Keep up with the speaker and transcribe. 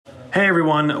Hey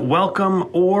everyone,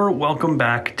 welcome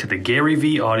back to the Gary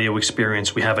V audio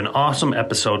experience. We have an awesome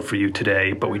episode for you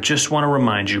today, but we just want to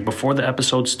remind you before the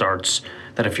episode starts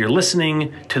that if you're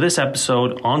listening to this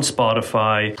episode on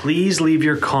Spotify, please leave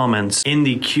your comments in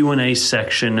the Q&A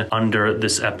section under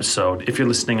this episode. If you're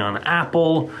listening on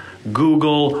Apple,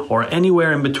 Google, or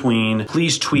anywhere in between,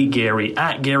 please tweet Gary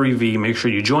at Gary V. Make sure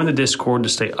you join the Discord to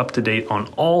stay up to date on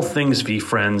all things V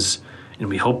Friends, and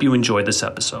we hope you enjoy this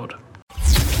episode.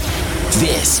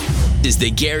 This is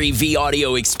the Gary V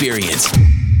audio experience.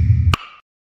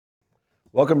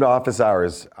 Welcome to Office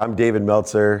Hours. I'm David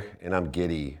Meltzer, and I'm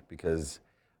giddy because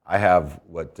I have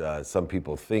what some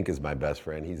people think is my best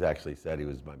friend. He's actually said he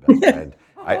was my best friend.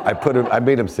 I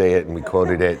made him say it, and we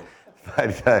quoted it.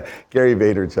 But Gary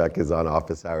Vaynerchuk is on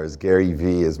Office Hours. Gary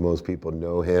V, as most people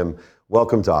know him.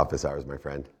 Welcome to Office Hours, my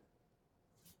friend.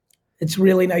 It's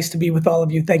really nice to be with all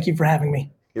of you. Thank you for having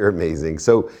me. You're amazing.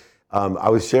 So I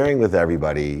was sharing with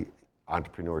everybody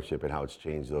entrepreneurship and how it's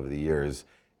changed over the years.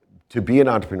 To be an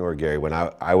entrepreneur, Gary, when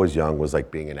I was young, was like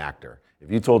being an actor.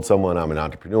 If you told someone I'm an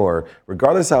entrepreneur,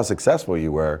 regardless how successful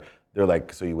you were, they're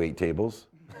like, so you wait tables?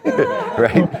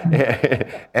 Right?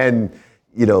 And,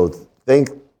 you know,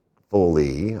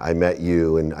 thankfully, I met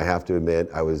you, and I have to admit,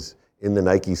 I was in the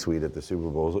Nike suite at the Super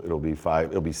Bowls. It'll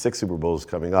be 6 Super Bowls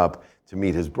coming up to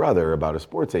meet his brother about a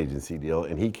sports agency deal,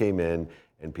 and he came in,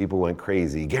 and people went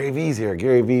crazy. Gary V's here,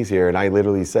 Gary V's here. And I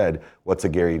literally said, what's a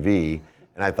Gary V?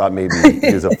 And I thought maybe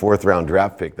he was a 4th round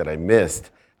draft pick that I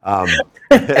missed.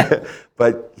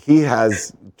 But he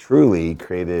has truly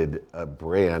created a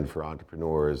brand for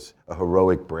entrepreneurs, a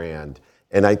heroic brand.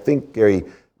 And I think, Gary,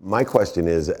 my question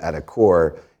is, at a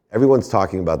core, everyone's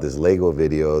talking about this Lego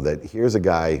video that here's a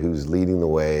guy who's leading the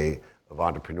way of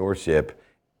entrepreneurship,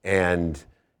 and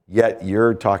yet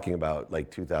you're talking about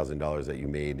like $2,000 that you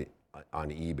made on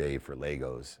eBay for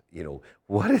Legos. You know,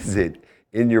 what is it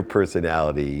in your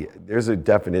personality? There's a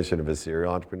definition of a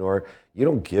serial entrepreneur. You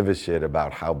don't give a shit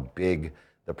about how big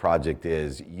the project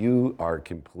is. You are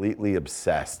completely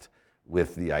obsessed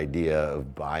with the idea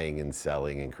of buying and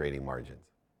selling and creating margins.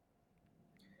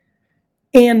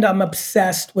 And I'm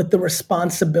obsessed with the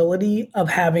responsibility of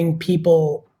having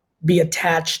people be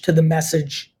attached to the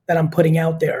message that I'm putting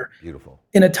out there. Beautiful.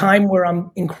 In a time where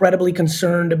I'm incredibly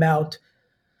concerned about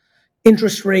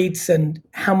interest rates and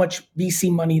how much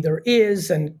VC money there is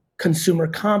and consumer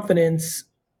confidence,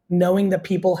 knowing that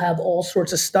people have all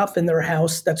sorts of stuff in their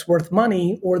house that's worth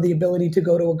money, or the ability to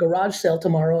go to a garage sale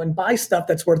tomorrow and buy stuff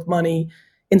that's worth money,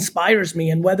 inspires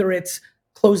me. And whether it's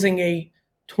closing a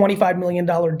 $25 million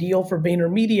deal for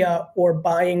VaynerMedia or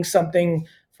buying something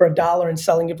for $1 and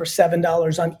selling it for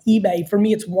 $7 on eBay, for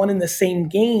me, it's one in the same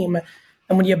game.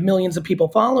 And when you have millions of people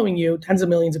following you, tens of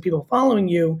millions of people following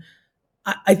you,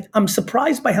 I'm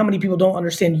surprised by how many people don't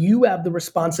understand you have the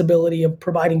responsibility of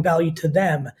providing value to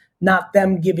them, not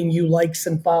them giving you likes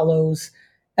and follows.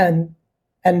 And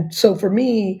so for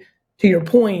me, to your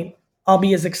point, I'll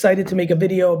be as excited to make a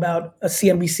video about a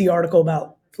CNBC article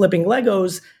about flipping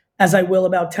Legos as I will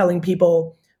about telling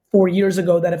people 4 years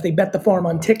ago that if they bet the farm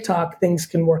on TikTok, things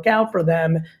can work out for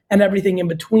them, and everything in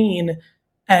between.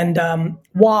 And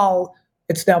while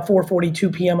it's now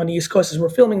 4:42 p.m. on the East Coast as we're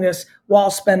filming this, while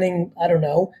spending,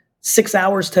 6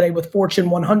 hours today with Fortune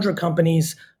 100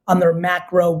 companies on their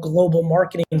macro global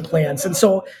marketing plans. And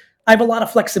so I have a lot of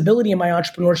flexibility in my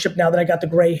entrepreneurship now that I got the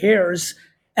gray hairs,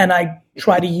 and I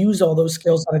try to use all those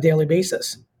skills on a daily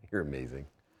basis. You're amazing.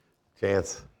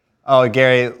 Chance. Oh,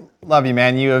 Gary, love you,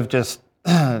 man. You have just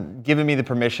given me the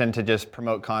permission to just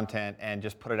promote content and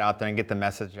just put it out there and get the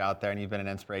message out there. And you've been an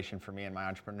inspiration for me in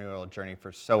my entrepreneurial journey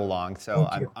for so long. So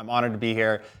I'm honored to be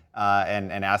here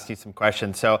and ask you some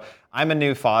questions. So I'm a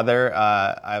new father.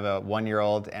 I have a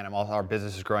 1-year-old, and our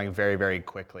business is growing very, very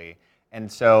quickly.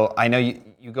 And so I know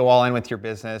you go all in with your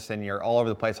business and you're all over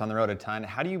the place on the road a ton.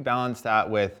 How do you balance that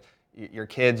with your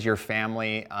kids, your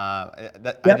family?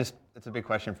 It's a big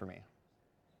question for me.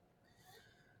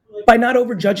 By not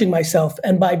overjudging myself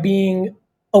and by being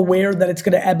aware that it's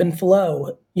going to ebb and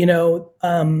flow.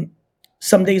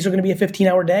 Some days are going to be a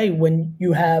 15-hour day when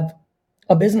you have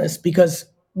a business, because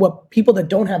what people that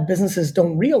don't have businesses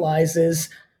don't realize is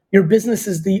your business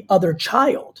is the other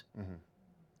child.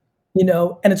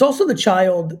 Mm-hmm. And it's also the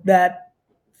child that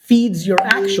feeds your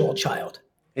actual child.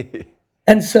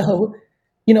 And so,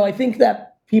 I think that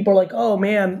people are like, oh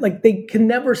man, like they can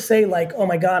never say like, oh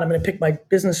my God, I'm going to pick my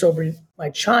business over my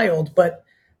child. But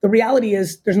the reality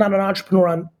is there's not an entrepreneur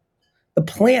on the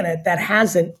planet that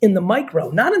hasn't in the micro,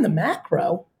 not in the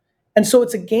macro. And so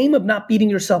it's a game of not beating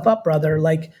yourself up, brother.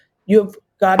 Like you have,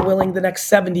 God willing, the next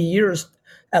 70 years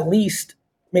at least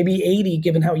maybe 80,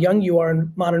 given how young you are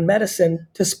in modern medicine,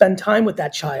 to spend time with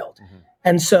that child.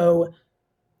 And so,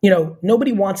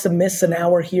 nobody wants to miss an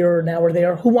hour here or an hour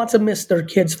there. Who wants to miss their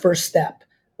kid's first step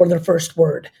or their first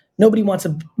word? Nobody wants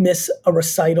to miss a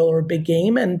recital or a big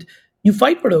game. And you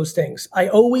fight for those things. I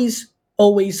always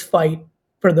fight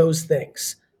for those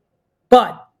things.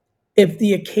 But if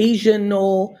the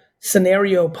occasional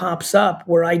scenario pops up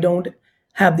where I don't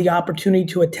have the opportunity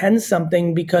to attend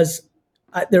something because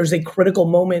there's a critical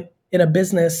moment in a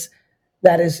business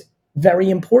that is very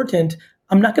important,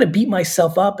 I'm not going to beat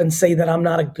myself up and say that I'm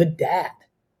not a good dad.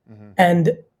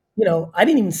 And, I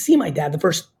didn't even see my dad the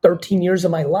first 13 years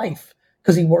of my life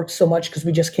because he worked so much because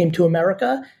we just came to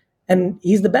America, and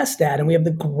he's the best dad and we have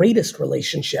the greatest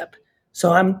relationship.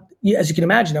 So as you can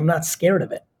imagine, I'm not scared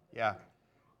of it. Yeah.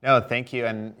 No, thank you.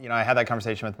 And I had that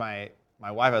conversation with my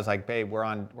wife. I was like, babe, we're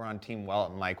on Team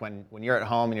Welton. Like when you're at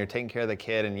home and you're taking care of the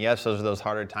kid, and yes, those are those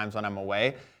harder times when I'm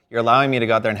away, you're allowing me to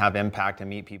go out there and have impact and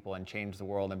meet people and change the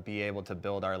world and be able to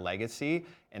build our legacy.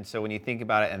 And so when you think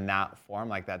about it in that form,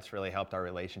 like that's really helped our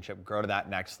relationship grow to that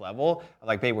next level.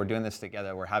 Like, babe, we're doing this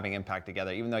together. We're having impact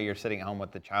together. Even though you're sitting at home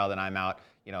with the child and I'm out,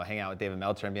 hanging out with David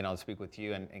Meltzer and being able to speak with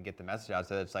you and get the message out.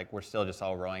 So it's like we're still just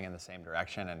all rowing in the same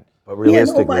direction. But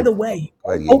realistically, by the way,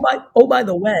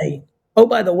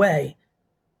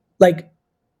 like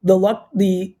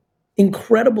the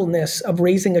incredibleness of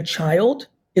raising a child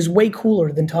is way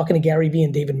cooler than talking to Gary Vee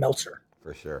and David Meltzer.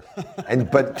 For sure.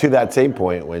 But to that same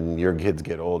point, when your kids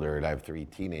get older, and I have 3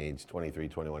 teenage, 23,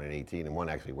 21, and 18, and one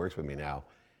actually works with me now,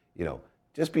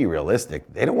 just be realistic.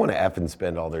 They don't want to effing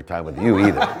spend all their time with you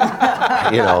either.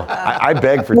 I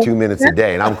beg for 2 minutes a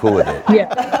day, and I'm cool with it. Yeah.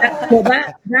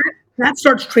 That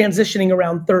starts transitioning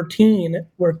around 13,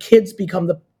 where kids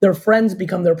their friends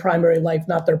become their primary life,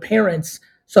 not their parents.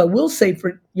 So I will say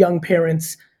for young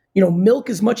parents, milk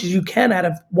as much as you can out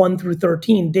of 1 through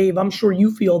 13. Dave, I'm sure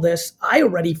you feel this. I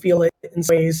already feel it in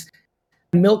some ways.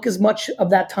 Milk as much of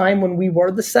that time when we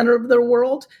were the center of their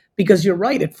world, because you're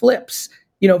right, it flips.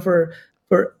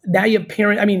 For now you have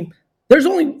parents.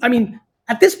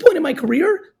 At this point in my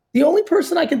career, the only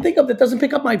person I can think of that doesn't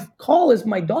pick up my call is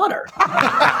my daughter.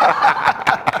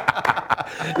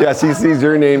 Yeah, she sees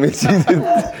your name and she's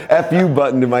FU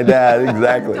button to my dad.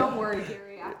 Exactly. Don't worry,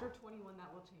 Gary. After 21,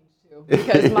 that will change too.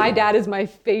 Because my dad is my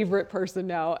favorite person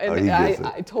now. And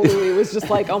I totally was just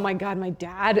like, oh my God, my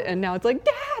dad. And now it's like,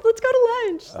 Dad, let's go to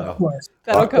lunch. So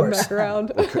that'll come back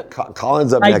around.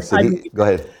 Colin's up next. Go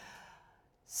ahead.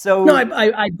 So no,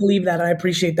 I believe that. I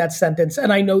appreciate that sentence,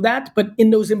 and I know that. But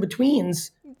in those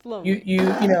in-betweens,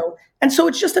 and so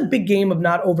it's just a big game of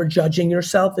not overjudging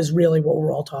yourself is really what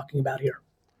we're all talking about here.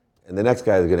 And the next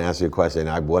guy is going to ask you a question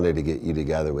I wanted to get you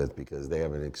together with, because they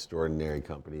have an extraordinary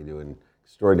company doing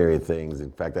extraordinary things.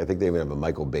 In fact, I think they even have a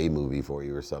Michael Bay movie for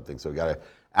you or something. So we got to,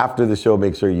 after the show,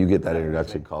 make sure you get that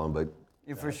introduction, Colin. But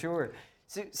yeah, for sure.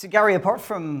 So Gary, apart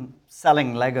from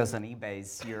selling Legos on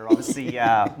eBays, you're obviously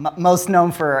most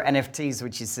known for NFTs,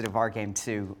 which is sort of our game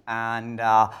too. And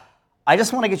I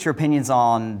just want to get your opinions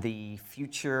on the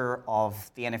future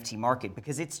of the NFT market,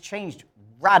 because it's changed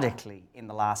radically in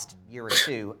the last year or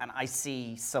two, and I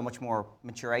see so much more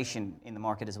maturation in the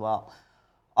market as well.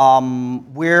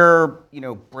 We're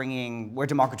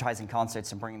democratizing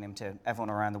concerts and bringing them to everyone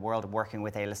around the world, and working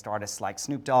with A-list artists like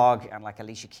Snoop Dogg and like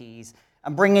Alicia Keys,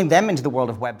 and bringing them into the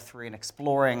world of Web3 and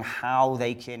exploring how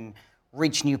they can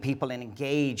reach new people and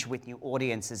engage with new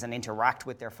audiences and interact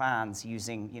with their fans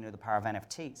using, the power of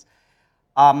NFTs.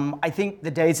 I think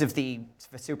the days of the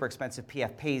super expensive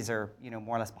PFPs are,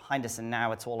 more or less behind us, and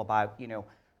now it's all about,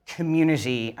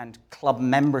 community and club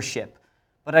membership.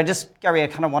 But Gary, I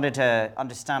kind of wanted to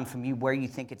understand from you where you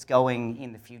think it's going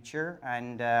in the future,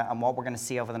 and what we're going to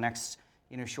see over the next,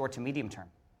 short to medium term.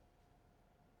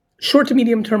 Short to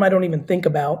medium term, I don't even think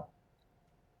about.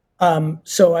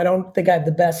 So I don't think I have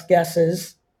the best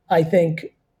guesses. I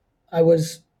think I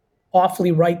was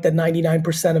awfully right that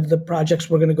 99% of the projects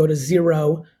were going to go to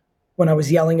zero when I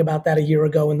was yelling about that a year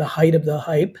ago in the height of the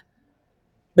hype,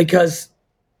 because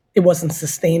it wasn't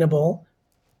sustainable.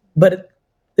 But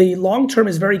the long term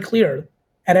is very clear.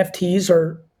 NFTs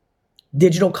are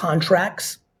digital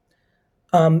contracts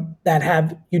that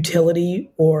have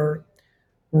utility or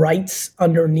rights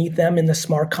underneath them in the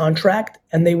smart contract,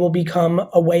 and they will become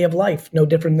a way of life, no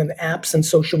different than apps and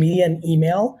social media and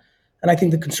email. And I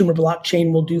think the consumer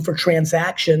blockchain will do for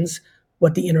transactions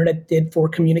what the internet did for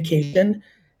communication.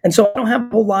 And so I don't have a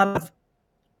whole lot of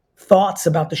thoughts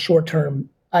about the short term.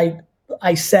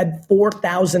 I said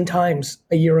 4,000 times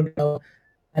a year ago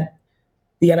that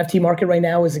the NFT market right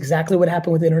now is exactly what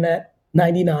happened with Internet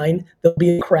 99. There'll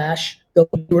be a crash. There'll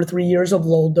be 2 or 3 years of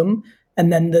lulldom,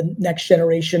 And then the next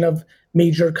generation of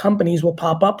major companies will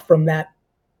pop up from that,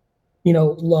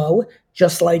 low,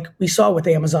 just like we saw with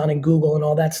Amazon and Google and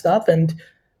all that stuff. And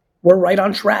we're right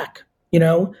on track.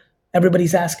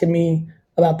 Everybody's asking me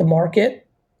about the market.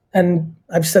 And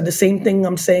I've said the same thing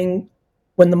I'm saying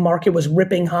when the market was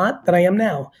ripping hot that I am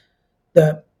now.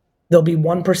 There'll be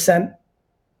 1%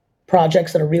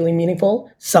 projects that are really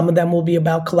meaningful. Some of them will be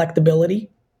about collectability,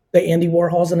 the Andy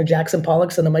Warhols and the Jackson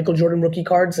Pollocks and the Michael Jordan rookie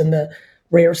cards and the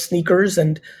rare sneakers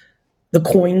and the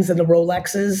coins and the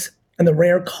Rolexes and the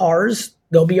rare cars.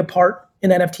 They'll be a part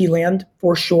in NFT land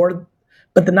for sure.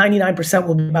 But the 99%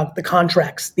 will be about the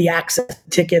contracts, the access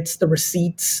tickets, the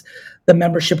receipts, the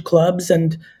membership clubs.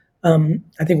 And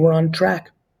I think we're on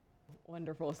track.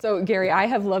 Wonderful. So Gary, I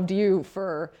have loved you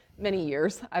for many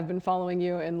years. I've been following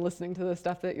you and listening to the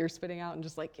stuff that you're spitting out and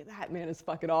just like, that man is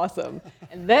fucking awesome.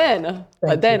 And then,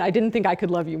 I didn't think I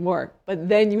could love you more. But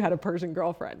then you had a Persian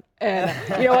girlfriend. And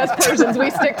as Persians,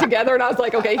 we stick together. And I was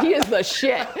like, okay, he is the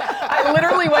shit. I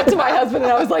literally went to my husband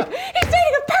and I was like, he's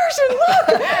dating a Persian,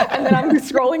 look. And then I'm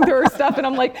scrolling through her stuff and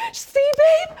I'm like, see,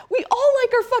 babe, we all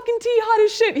like our fucking tea hot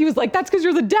as shit. He was like, that's because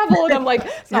you're the devil. And I'm like,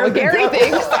 it's not what Gary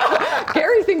thinks.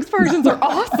 Gary thinks Persians are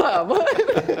awesome.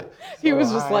 He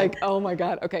was just like, oh my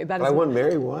God. Okay, that is. I wouldn't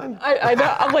marry one. I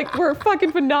know. I'm like, we're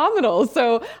fucking phenomenal.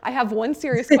 So I have one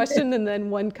serious question and then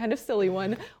one kind of silly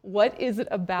one. What is it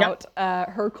about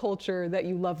her culture that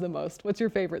you love the most? What's your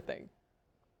favorite thing?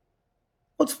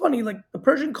 Well, it's funny, like the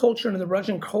Persian culture and the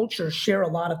Russian culture share a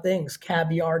lot of things.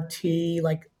 Caviar, tea,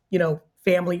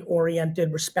 family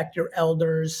oriented, respect your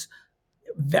elders,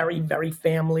 very, very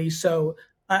family. So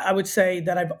I would say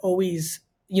that I've always,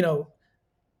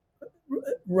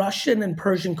 Russian and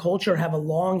Persian culture have a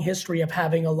long history of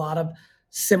having a lot of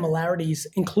similarities,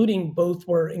 including both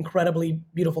were incredibly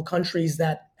beautiful countries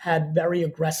that had very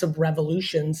aggressive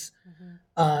revolutions.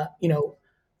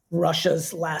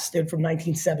 Russia's lasted from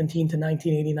 1917 to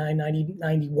 1989,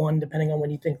 1991, depending on when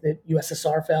you think that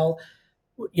USSR fell.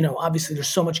 Obviously there's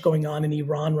so much going on in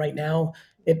Iran right now.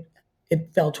 It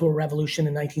fell to a revolution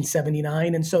in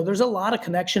 1979. And so there's a lot of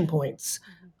connection points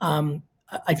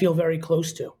I feel very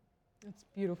close to. That's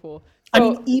beautiful. I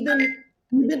mean,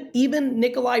 even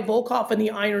Nikolai Volkov and the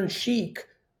Iron Sheik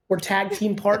were tag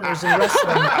team partners in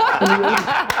wrestling.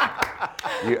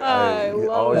 You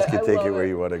always can take it where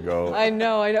you want to go. I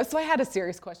know. So I had a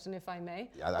serious question, if I may.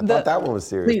 Yeah, I thought that one was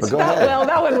serious, Please. but go ahead. Well,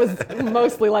 that one was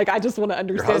mostly like, I just want to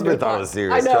understand. Your husband thought it was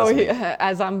serious. I know. Trust me.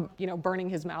 As I'm, burning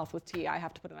his mouth with tea, I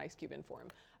have to put an ice cube in for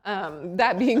him.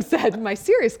 That being said, my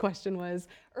serious question was,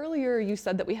 earlier you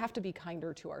said that we have to be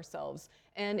kinder to ourselves.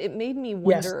 And it made me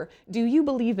wonder, do you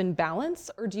believe in balance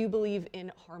or do you believe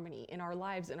in harmony in our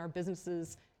lives, in our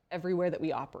businesses, everywhere that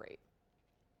we operate?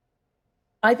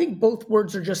 I think both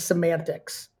words are just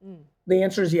semantics. The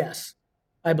answer is yes.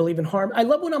 I believe in harm. I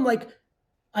love when I'm like,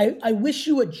 I wish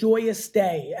you a joyous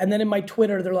day. And then in my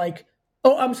Twitter, they're like,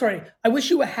 oh, I'm sorry. I wish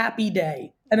you a happy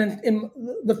day. And then in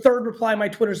the third reply, my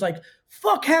Twitter's like,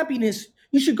 fuck happiness.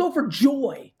 You should go for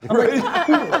joy. I'm like,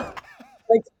 cool.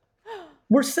 Like,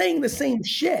 we're saying the same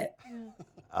shit.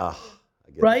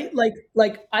 Right?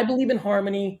 Like I believe in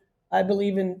harmony. I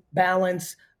believe in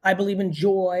balance. I believe in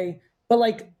joy. But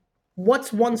like,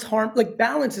 what's one's harm? Like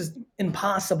balance is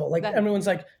impossible. Like everyone's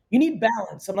like, you need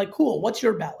balance. I'm like, cool. What's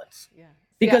your balance? Yeah.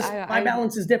 Because my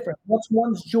balance is different. What's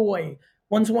one's joy?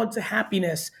 One's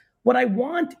happiness. What I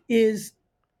want is,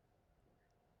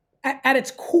 at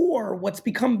its core, what's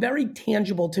become very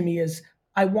tangible to me is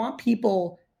I want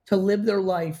people to live their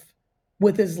life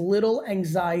with as little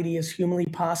anxiety as humanly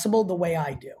possible, the way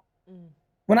I do.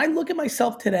 When I look at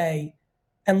myself today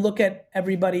and look at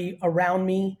everybody around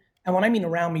me, and when I mean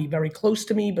around me, very close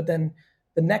to me, but then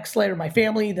the next layer, my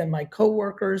family, then my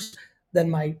coworkers, then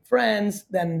my friends,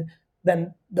 then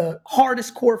the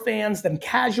hardest core fans, then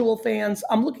casual fans.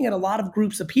 I'm looking at a lot of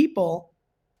groups of people.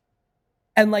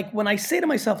 And like, when I say to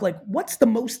myself, like, what's the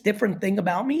most different thing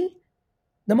about me?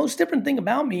 The most different thing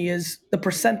about me is the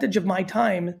percentage of my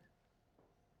time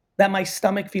that my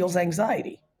stomach feels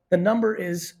anxiety. The number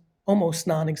is almost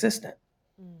non-existent.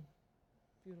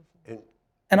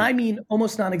 And I mean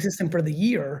almost non-existent for the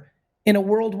year, in a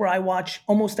world where I watch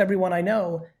almost everyone I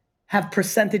know have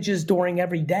percentages during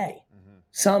every day,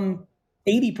 some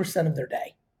 80% of their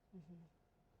day.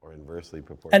 Or inversely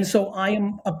proportional. And so I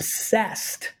am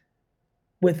obsessed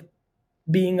with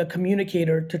being a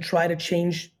communicator to try to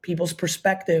change people's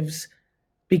perspectives,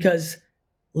 because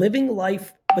living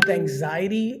life with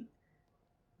anxiety,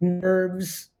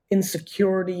 nerves,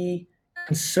 insecurity,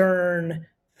 concern,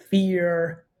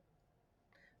 fear,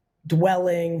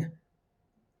 dwelling,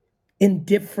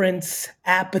 indifference,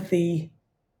 apathy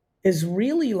is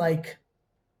really like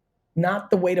not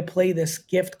the way to play this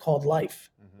gift called life.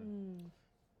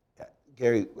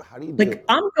 Gary, how do you do it?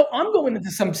 I'm going into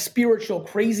some spiritual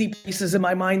crazy places in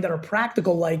my mind that are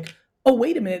practical, like, oh,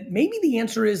 wait a minute, maybe the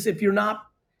answer is if you're not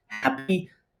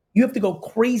happy, you have to go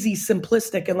crazy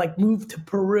simplistic and like move to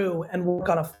Peru and work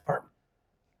on a farm.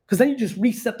 Because then you just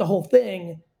reset the whole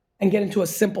thing and get into a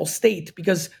simple state,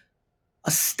 because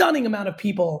a stunning amount of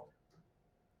people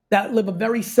that live a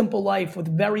very simple life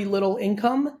with very little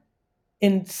income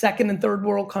in second and third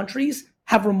world countries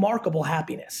have remarkable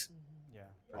happiness.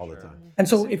 All the time. And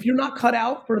so if you're not cut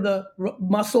out for the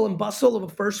muscle and bustle of a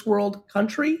first world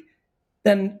country,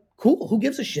 then cool, who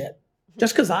gives a shit?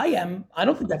 Just because I am, I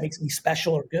don't think that makes me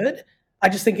special or good. I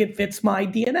just think it fits my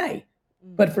DNA.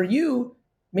 But for you,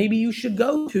 maybe you should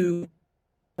go to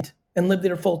and live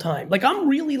there full time. Like, I'm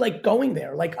really like going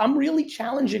there. Like, I'm really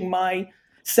challenging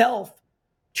myself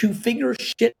to figure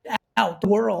shit out the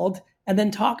world and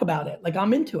then talk about it. Like,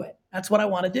 I'm into it. That's what I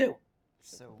want to do.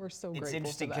 So We're so it's grateful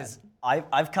interesting for because that.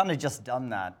 I've kind of just done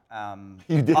that.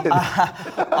 You did?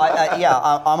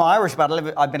 I'm Irish, but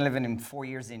I've been living in 4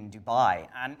 years in Dubai.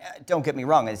 And don't get me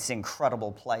wrong, it's an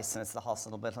incredible place, and it's the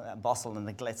hustle, bustle, and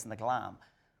the glitz and the glam.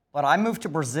 But I moved to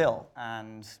Brazil,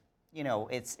 and you know,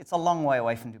 it's a long way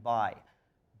away from Dubai.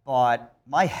 But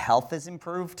my health has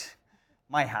improved,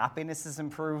 my happiness has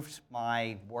improved,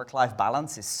 my work-life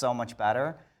balance is so much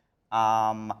better.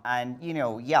 And you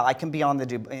know, yeah, I can be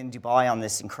in Dubai on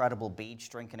this incredible beach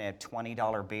drinking a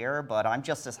 $20 beer, but I'm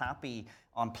just as happy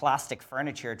on plastic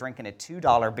furniture drinking a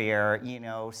 $2 beer, you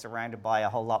know, surrounded by a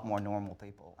whole lot more normal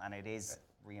people, and it is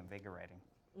reinvigorating.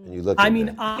 And you look I at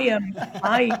mean,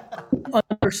 I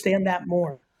understand that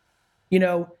more, you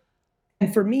know,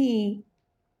 and for me,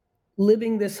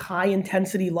 living this high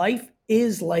intensity life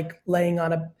is like laying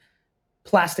on a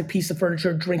plastic piece of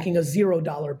furniture, drinking a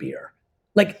 $0 beer.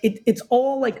 Like it's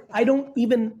all like,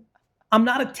 I'm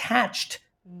not attached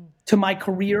to my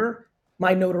career,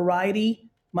 my notoriety,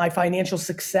 my financial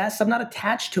success. I'm not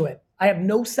attached to it. I have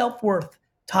no self-worth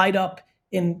tied up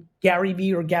in Gary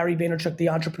Vee or Gary Vaynerchuk, the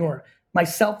entrepreneur. My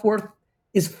self-worth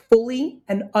is fully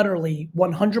and utterly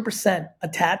 100%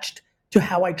 attached to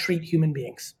how I treat human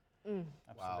beings.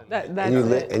 Wow.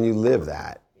 and you live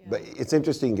that. Yeah. But it's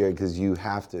interesting, Gary, because you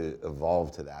have to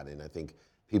evolve to that. And I think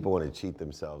people want to cheat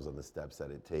themselves on the steps that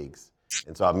it takes.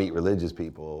 And so I'll meet religious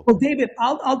people. Well, David,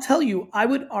 I'll tell you, I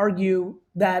would argue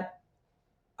that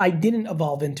I didn't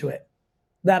evolve into it.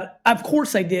 That, of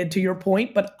course I did, to your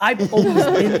point, but I've always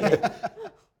been it.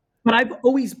 But I've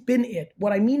always been it.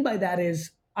 What I mean by that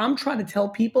is I'm trying to tell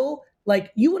people,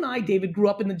 like you and I, David, grew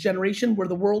up in the generation where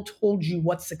the world told you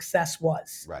what success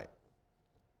was. Right.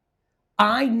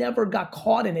 I never got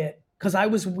caught in it because I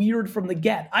was weird from the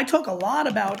get. I talk a lot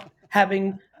about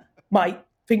having my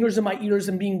fingers in my ears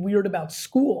and being weird about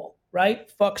school,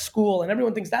 right? Fuck school. And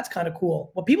everyone thinks that's kind of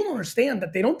cool. What people don't understand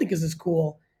that they don't think is as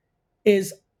cool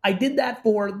is I did that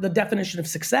for the definition of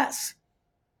success.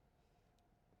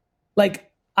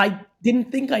 Like, I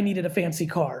didn't think I needed a fancy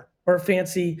car or a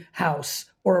fancy house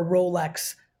or a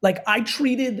Rolex. Like, I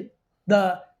treated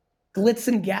the glitz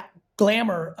and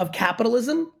glamour of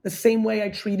capitalism the same way I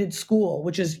treated school,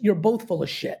 which is you're both full of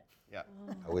shit. Yeah,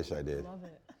 I wish I did. Love it.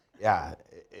 Yeah,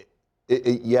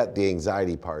 yet the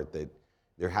anxiety part that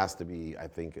there has to be, I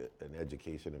think, an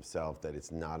education of self, that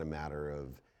it's not a matter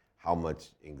of how much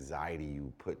anxiety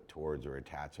you put towards or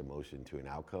attach emotion to an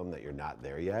outcome, that you're not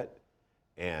there yet.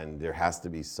 And there has to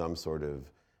be some sort of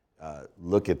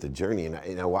look at the journey.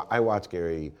 And I watch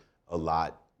Gary a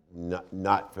lot,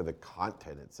 not for the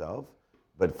content itself,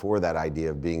 but for that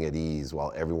idea of being at ease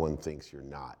while everyone thinks you're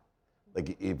not.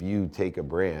 Like, if you take a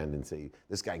brand and say,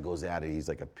 this guy goes at it, he's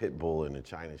like a pit bull in a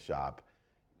china shop.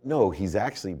 No, he's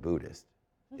actually Buddhist.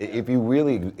 If you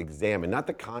really examine, not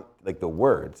the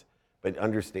words, but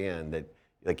understand that,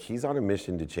 like, he's on a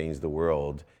mission to change the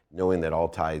world, knowing that all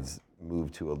tides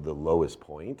move to the lowest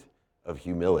point of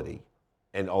humility.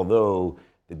 And although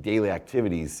the daily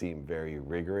activities seem very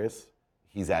rigorous,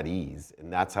 he's at ease.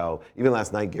 And that's how, even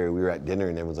last night, Gary, we were at dinner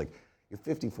and everyone's like, you're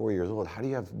 54 years old, how do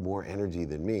you have more energy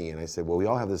than me? And I said, well, we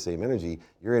all have the same energy,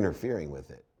 you're interfering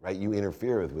with it, right? You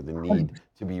interfere with the need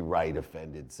to be right,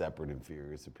 offended, separate,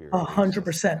 inferior, superior.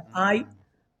 100%.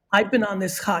 I've been on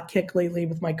this hot kick lately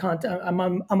with my content. I'm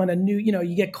on a new,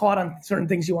 you get caught on certain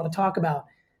things you want to talk about.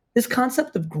 This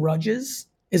concept of grudges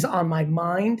is on my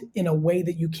mind in a way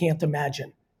that you can't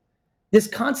imagine. This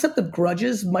concept of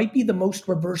grudges might be the most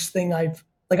reverse thing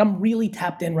I'm really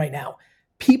tapped in right now.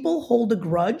 People hold a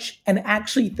grudge and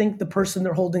actually think the person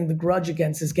they're holding the grudge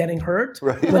against is getting hurt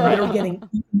when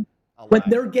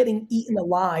they're getting eaten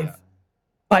alive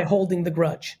by holding the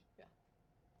grudge.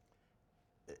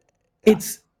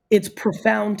 it's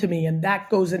profound to me. And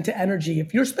that goes into energy.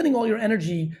 If you're spending all your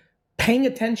energy paying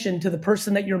attention to the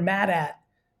person that you're mad at,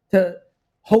 to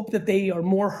hope that they are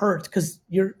more hurt because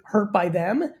you're hurt by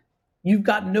them, you've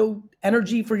got no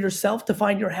energy for yourself to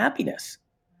find your happiness.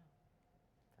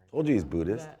 Told you he's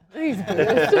Buddhist. He's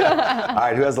Buddhist. All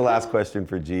right, who has the last question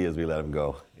for G as we let him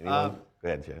go? Anyone? Go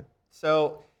ahead, Chad.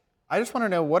 So I just want to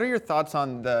know, what are your thoughts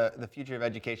on the future of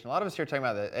education? A lot of us here are talking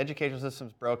about the education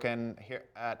system's broken. Here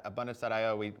at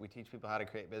Abundance.io, we teach people how to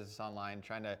create business online,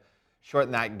 trying to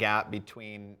shorten that gap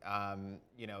between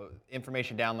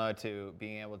information download to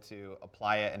being able to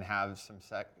apply it and have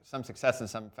some success in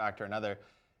some factor or another.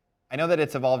 I know that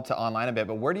it's evolved to online a bit,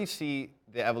 but where do you see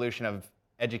the evolution of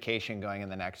education going in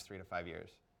the next 3 to 5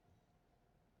 years?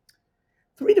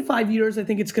 3 to 5 years, I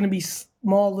think it's going to be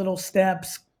small little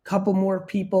steps. Couple more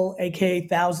people, aka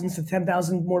thousands to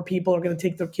 10,000 more people, are going to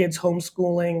take their kids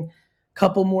homeschooling.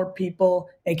 Couple more people,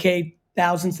 aka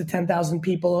thousands to 10,000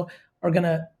 people, are going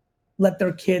to let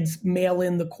their kids mail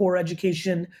in the core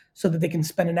education so that they can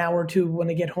spend an hour or two when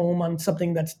they get home on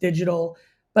something that's digital.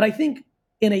 But I think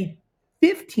in a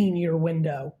 15-year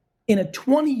window, in a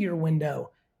 20-year window,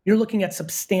 you're looking at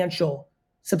substantial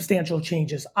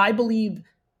changes. I believe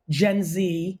Gen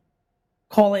Z,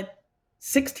 call it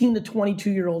 16 to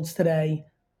 22-year-olds today,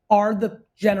 are the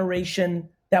generation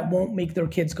that won't make their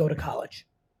kids go to college.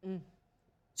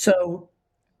 So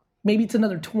maybe it's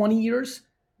another 20 years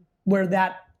where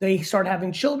that they start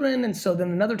having children, and so then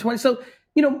another 20. So,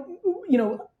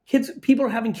 people are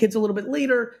having kids a little bit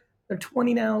later. They're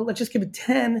 20 now. Let's just give it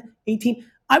 10, 18.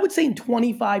 I would say in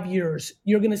 25 years,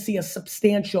 you're going to see a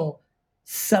substantial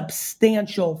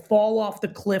fall off the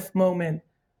cliff moment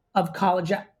of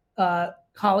college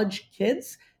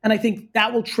kids. And I think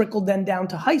that will trickle then down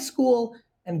to high school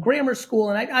and grammar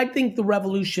school. And I think the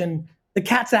revolution, the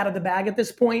cat's out of the bag at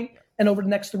this point. And over the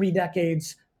next 3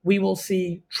 decades, we will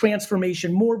see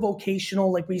transformation, more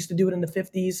vocational, like we used to do it in the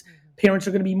 50s. Parents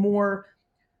are going to be more,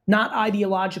 not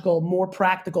ideological, more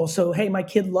practical. So, hey, my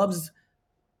kid loves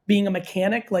being a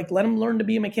mechanic, like let him learn to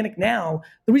be a mechanic now.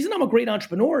 The reason I'm a great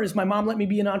entrepreneur is my mom let me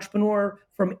be an entrepreneur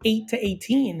from 8 to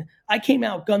 18. I came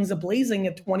out guns a-blazing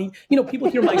at 20. People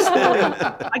hear my story.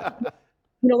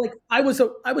 I was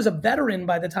a veteran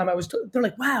by the time I was, they're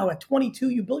like, wow, at 22,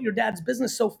 you built your dad's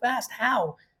business so fast.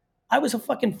 How? I was a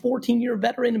fucking 14-year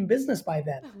veteran in business by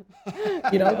then.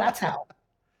 That's how.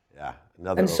 Yeah.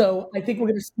 So I think we're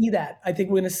going to see that. I think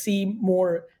we're going to see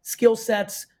more skill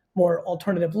sets, more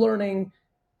alternative learning.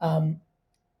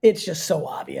 It's just so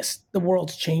obvious. The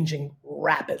world's changing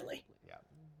rapidly. Yeah.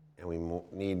 And we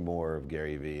need more of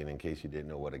Gary Vee. And in case you didn't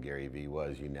know what a Gary Vee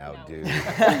was, you now do.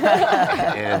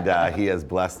 And he has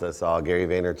blessed us all. Gary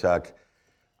Vaynerchuk,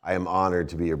 I am honored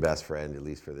to be your best friend, at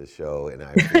least for this show, and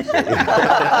I appreciate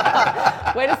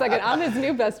it. Wait a second, I'm his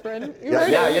new best friend. He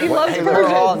loves we're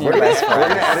all your best friends. We're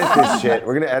gonna edit this shit.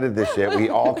 We're gonna edit this shit. We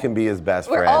all can be his best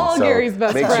friend. We're all Gary's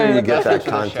best friend. Make sure you get that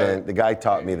content. The guy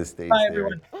taught me the stage. Bye,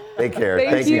 everyone. Take care.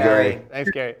 Thank you, you, Gary. Thanks,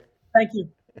 Gary. Thank you.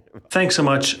 Thanks so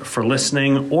much for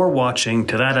listening or watching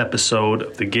to that episode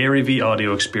of the Gary Vee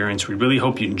Audio Experience. We really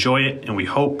hope you enjoy it, and we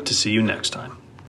hope to see you next time.